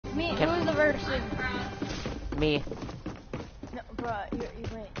Who's the person? Me. No, bro, you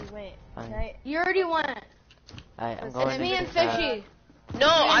wait. Fine. Right? You already went. I'm going. It's me and Fishy. No,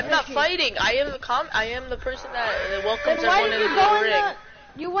 I'm not fighting. I am the person that welcomes Then why everyone did into you go the in ring.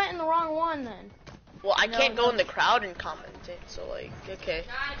 the? You went in the wrong one then. Well, I can't go in the crowd and commentate, so like, okay.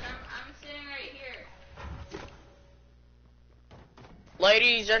 Guys, I'm sitting right here.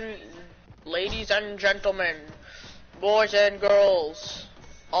 Ladies and gentlemen, boys and girls,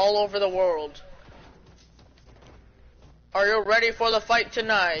 all over the world, are you ready for the fight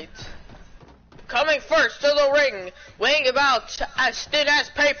tonight? Coming first to the ring, weighing about as thin as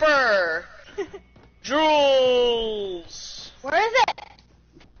paper, Jules. Where is it?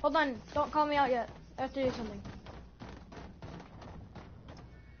 Hold on, don't call me out yet. I have to do something.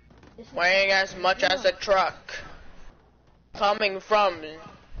 Weighing as much as a truck, coming from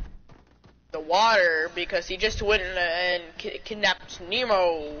the water because he just went and kidnapped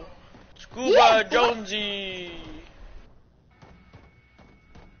Nemo, Scuba Jonesy.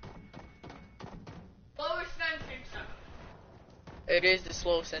 Lowest entrance. It is the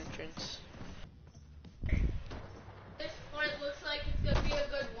slowest entrance. This fight looks like it's gonna be a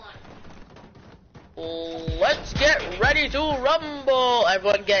good one. Let's get ready to rumble.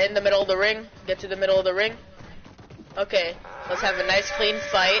 Everyone get in the middle of the ring. Get to the middle of the ring. Okay, let's have a nice clean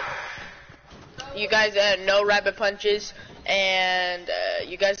fight. You guys no rabbit punches, and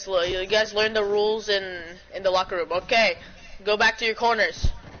you guys learn the rules in the locker room. Okay, go back to your corners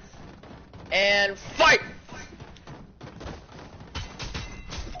and fight.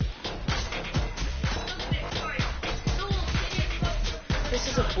 This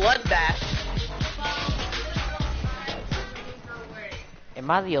is a bloodbath. Am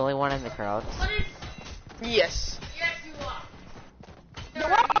I the only one in the crowd? Yes. Yes, you are.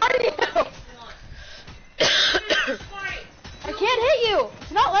 Where are you? I can't hit you.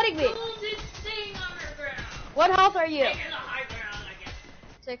 It's not letting me. What health are you?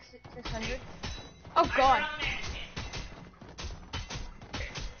 600. Oh god.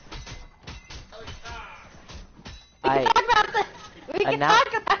 We can talk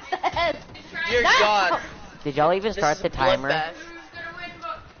about this. Dear God. Did y'all even start the timer? Bloodbath.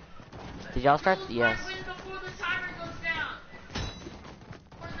 Did y'all start? Yes.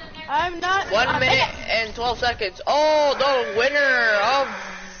 I'm not. 1 minute and 12 seconds. Oh, the winner of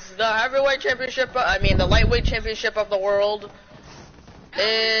the heavyweight championship, the lightweight championship of the world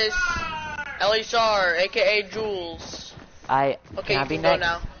is Elisar, aka Jules. Okay, Okay, can I you be can go next?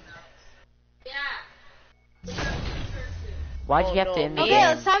 now. Why'd Oh, you have to no. end the Okay,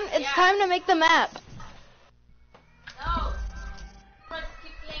 game? it's time to make the map. No. Let's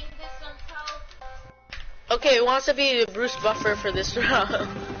keep playing this on top. Okay, who wants to be Bruce Buffer for this round?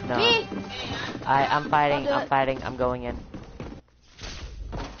 No. Me. I'm fighting. I'll do I'm it. fighting. I'm going in.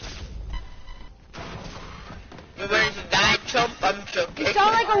 You ready to die, chump? I'm joking. You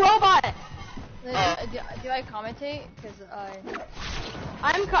sound like a robot. Do I commentate? Cause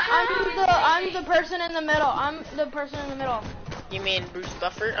I'm the person in the middle. I'm the person in the middle. You mean Bruce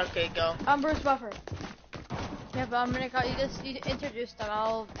Buffer? Okay, go. I'm Bruce Buffer. yeah, but I'm gonna call you. You introduced them.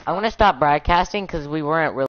 I want to stop broadcasting because we weren't really.